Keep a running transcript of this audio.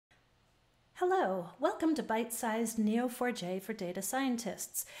Hello, welcome to Bite-Sized Neo4j for Data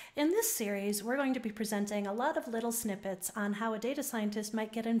Scientists. In this series, we're going to be presenting a lot of little snippets on how a data scientist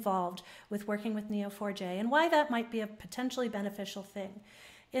might get involved with working with Neo4j and why that might be a potentially beneficial thing.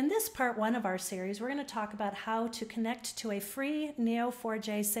 In this part one of our series, we're going to talk about how to connect to a free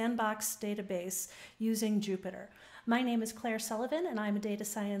Neo4j Sandbox database using Jupyter. My name is Claire Sullivan, and I'm a data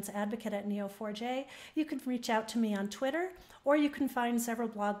science advocate at Neo4j. You can reach out to me on Twitter, or you can find several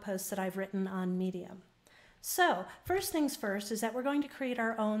blog posts that I've written on Medium. So, first things first is that we're going to create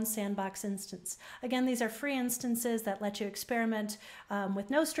our own sandbox instance. Again, these are free instances that let you experiment with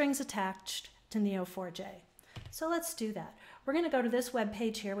no strings attached to Neo4j. So let's do that. We're going to go to this web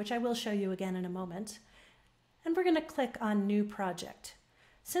page here, which I will show you again in a moment, and we're going to click on New Project.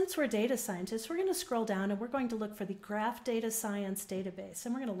 Since we're data scientists, we're going to scroll down and we're going to look for the Graph Data Science database,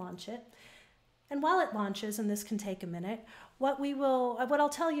 and we're going to launch it. And while it launches, and this can take a minute, what I'll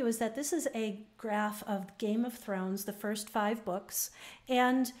tell you is that this is a graph of Game of Thrones, the first 5 books,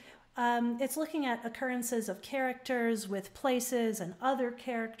 and it's looking at occurrences of characters with places and other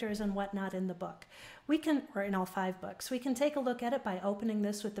characters and whatnot in the book. Or in all 5 books. We can take a look at it by opening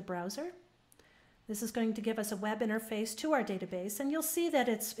this with the browser. This is going to give us a web interface to our database, and you'll see that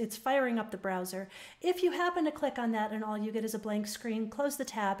it's firing up the browser. If you happen to click on that and all you get is a blank screen, close the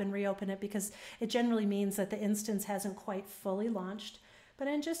tab and reopen it, because it generally means that the instance hasn't quite fully launched. But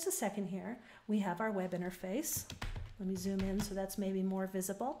in just a second here, we have our web interface. Let me zoom in so that's maybe more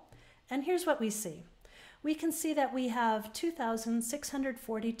visible. And here's what we see. We can see that we have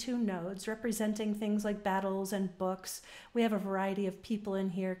 2,642 nodes representing things like battles and books. We have a variety of people in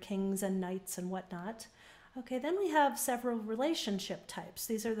here, kings and knights and whatnot. Okay, then we have several relationship types.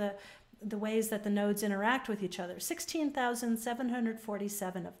 These are the ways that the nodes interact with each other,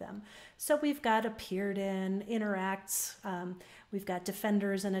 16,747 of them. So we've got appeared in, interacts, we've got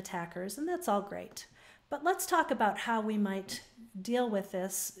defenders and attackers, and that's all great. But let's talk about how we might deal with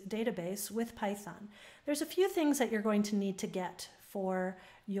this database with Python. There's a few things that you're going to need to get for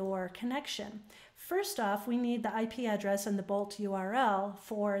your connection. First off, we need the IP address and the bolt URL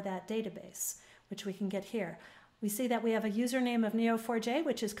for that database, which we can get here. We see that we have a username of Neo4j,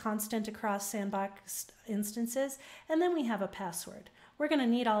 which is constant across sandbox instances, and then we have a password. We're going to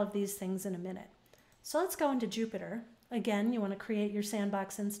need all of these things in a minute. So let's go into Jupyter. Again, you want to create your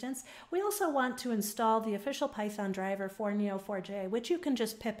sandbox instance. We also want to install the official Python driver for Neo4j, which you can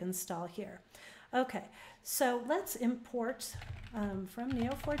just pip install here. Okay, so let's import from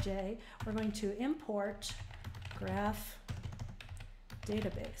Neo4j. We're going to import graph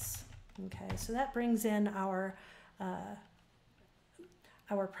database. Okay, so that brings in our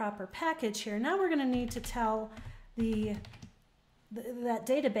proper package here. Now we're going to need to tell that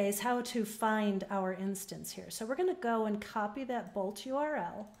database how to find our instance here. So we're going to go and copy that bolt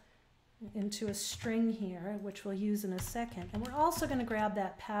URL into a string here, which we'll use in a second. And we're also going to grab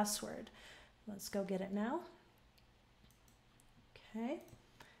that password. Let's go get it now. Okay.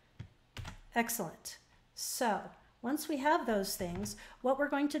 Excellent. So once we have those things, what we're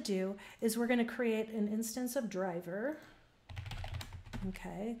going to do is we're going to create an instance of driver.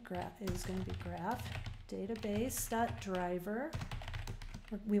 Okay, is going to be graph database.driver.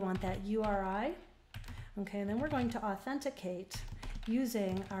 We want that URI. Okay, and then we're going to authenticate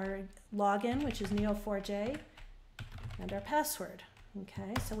using our login, which is Neo4j, and our password.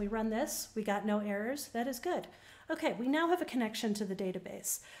 Okay, so we run this. We got no errors. That is good. Okay, we now have a connection to the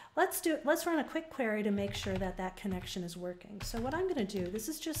database. Let's run a quick query to make sure that that connection is working. So what I'm going to do, this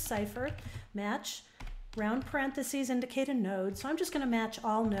is just cipher match round parentheses indicate a node. So I'm just going to match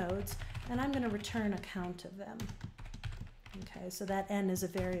all nodes, and I'm going to return a count of them. Okay, so that n is a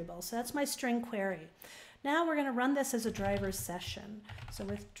variable. So that's my string query. Now we're going to run this as a driver session. So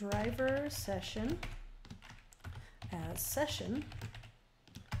with driver session as session,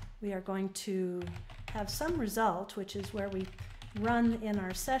 we are going to have some result, which is where we run in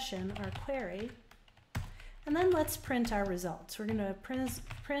our session our query. And then let's print our results. We're going to print,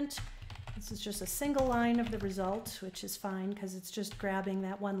 this is just a single line of the result, which is fine because it's just grabbing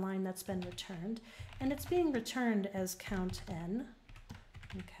that one line that's been returned. And it's being returned as count n.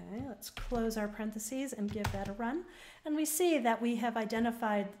 Okay, let's close our parentheses and give that a run. And we see that we have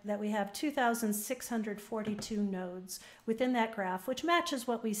identified that we have 2,642 nodes within that graph, which matches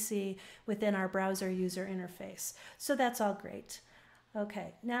what we see within our browser user interface. So that's all great.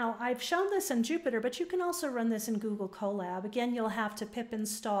 Okay, now I've shown this in Jupyter, but you can also run this in Google Colab. Again, you'll have to pip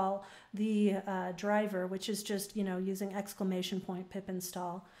install the driver, which is just, using exclamation point pip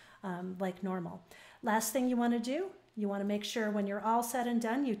install like normal. Last thing you want to do, you want to make sure when you're all said and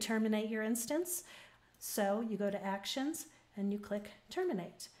done, you terminate your instance. So you go to Actions and you click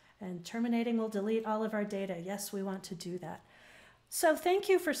Terminate. And terminating will delete all of our data. Yes, we want to do that. So thank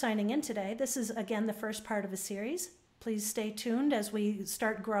you for signing in today. This is, again, the first part of a series. Please stay tuned as we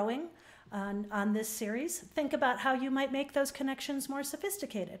start growing on this series. Think about how you might make those connections more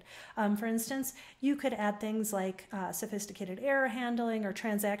sophisticated. For instance, you could add things like sophisticated error handling or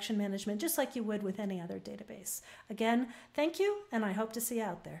transaction management, just like you would with any other database. Again, thank you, and I hope to see you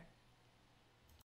out there.